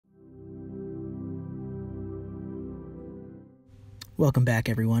Welcome back,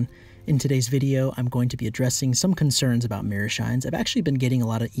 everyone. In today's video, I'm going to be addressing some concerns about mirror shines. I've actually been getting a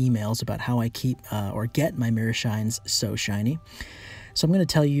lot of emails about how I keep or get my mirror shines so shiny. So I'm going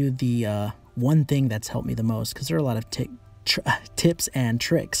to tell you the one thing that's helped me the most, because there are a lot of tips and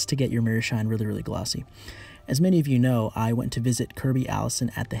tricks to get your mirror shine really, really glossy. As many of you know, I went to visit Kirby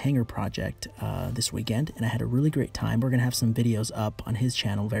Allison at the Hanger Project this weekend, and I had a really great time. We're going to have some videos up on his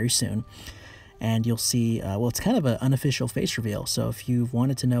channel very soon. And you'll see, well, it's kind of an unofficial face reveal. So if you've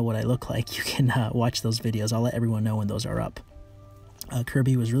wanted to know what I look like, you can watch those videos. I'll let everyone know when those are up.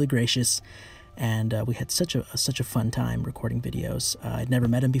 Kirby was really gracious, and we had such a fun time recording videos. I'd never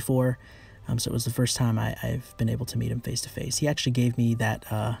met him before, so it was the first time I've been able to meet him face to face. He actually gave me that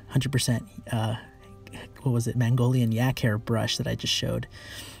 100%, what was it, Mongolian yak hair brush that I just showed,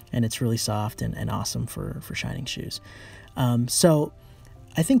 and it's really soft and awesome for shining shoes. So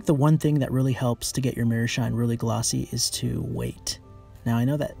I think the one thing that really helps to get your mirror shine really glossy is to wait. Now, I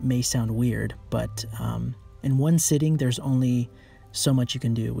know that may sound weird, but in one sitting, there's only so much you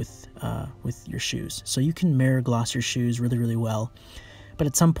can do with your shoes. So you can mirror gloss your shoes really, really well, but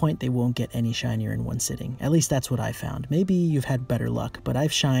at some point they won't get any shinier in one sitting. At least that's what I found. Maybe you've had better luck, but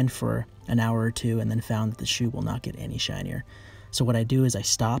I've shined for an hour or two and then found that the shoe will not get any shinier. So what I do is I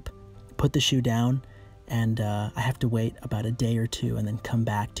stop, put the shoe down, and I have to wait about a day or two and then come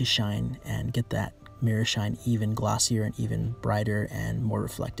back to shine and get that mirror shine even glossier and even brighter and more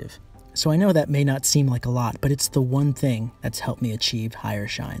reflective. So I know that may not seem like a lot, but it's the one thing that's helped me achieve higher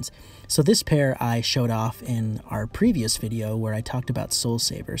shines. So this pair I showed off in our previous video where I talked about Soul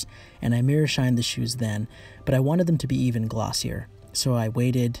Savers, and I mirror shined the shoes then, but I wanted them to be even glossier. So I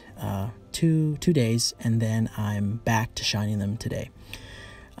waited two days, and then I'm back to shining them today.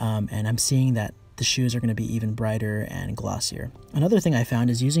 And I'm seeing that the shoes are going to be even brighter and glossier. Another thing I found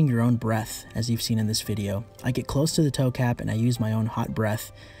is using your own breath, as you've seen in this video. I get close to the toe cap and I use my own hot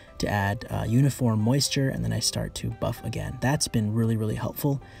breath to add uniform moisture, and then I start to buff again. That's been really, really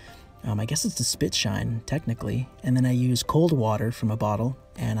helpful. I guess it's a spit shine, technically. And then I use cold water from a bottle,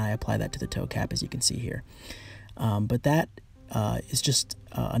 and I apply that to the toe cap, as you can see here. But that is just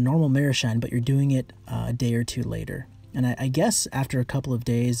a normal mirror shine, but you're doing it a day or two later. And I guess after a couple of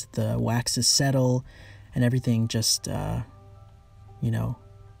days, the waxes settle and everything just,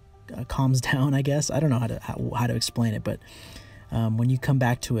 calms down, I guess. I don't know how to explain it, but when you come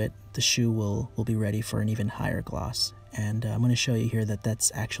back to it, the shoe will be ready for an even higher gloss. And I'm going to show you here that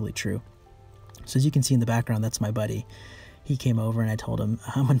that's actually true. So as you can see in the background, that's my buddy. He came over and I told him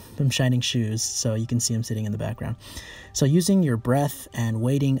I'm shining shoes, so you can see him sitting in the background. So using your breath and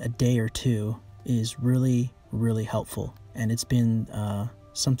waiting a day or two is really helpful, and it's been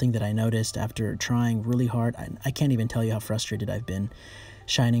something that I noticed after trying really hard. I can't even tell you how frustrated I've been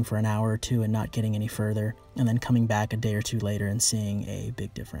shining for an hour or two and not getting any further, and then coming back a day or two later and seeing a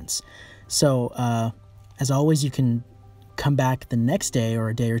big difference. So as always, you can come back the next day or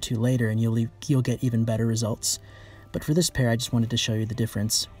a day or two later and you'll get even better results. But for this pair, I just wanted to show you the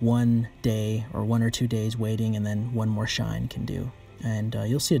difference one day or 1 or 2 days waiting and then one more shine can do, and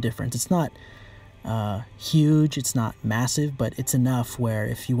you'll see a difference. It's not huge, it's not massive, but it's enough where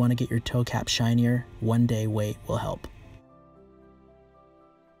if you want to get your toe cap shinier, 1 day wait will help.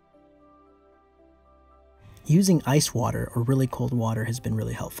 Using ice water or really cold water has been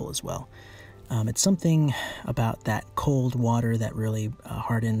really helpful as well. It's something about that cold water that really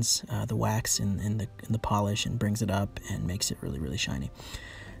hardens the wax in the polish and brings it up and makes it really shiny.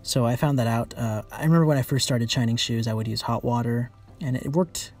 So I found that out. I remember when I first started shining shoes, I would use hot water, and it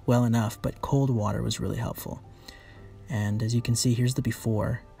worked well enough, but cold water was really helpful. And as you can see, here's the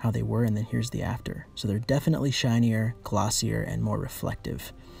before, how they were, and then here's the after. So they're definitely shinier, glossier, and more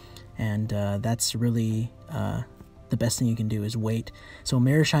reflective. And that's really the best thing you can do is wait. So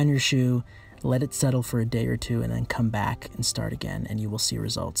mirror shine your shoe, let it settle for a day or two, and then come back and start again, and you will see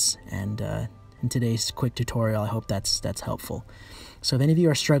results. And in today's quick tutorial, I hope that's helpful. So if any of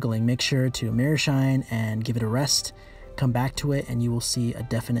you are struggling, make sure to mirror shine and give it a rest. Come back to it and you will see a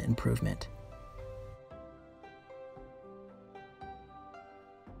definite improvement.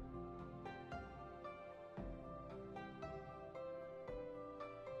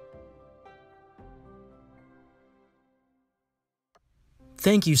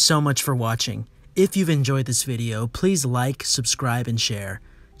 Thank you so much for watching. If you've enjoyed this video, please like, subscribe, and share.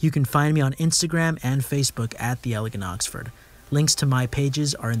 You can find me on Instagram and Facebook at The Elegant Oxford. Links to my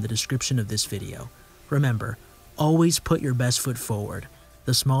pages are in the description of this video. Remember, always put your best foot forward.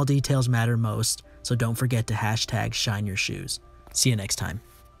 The small details matter most, so don't forget to #ShineYourShoes. See you next time.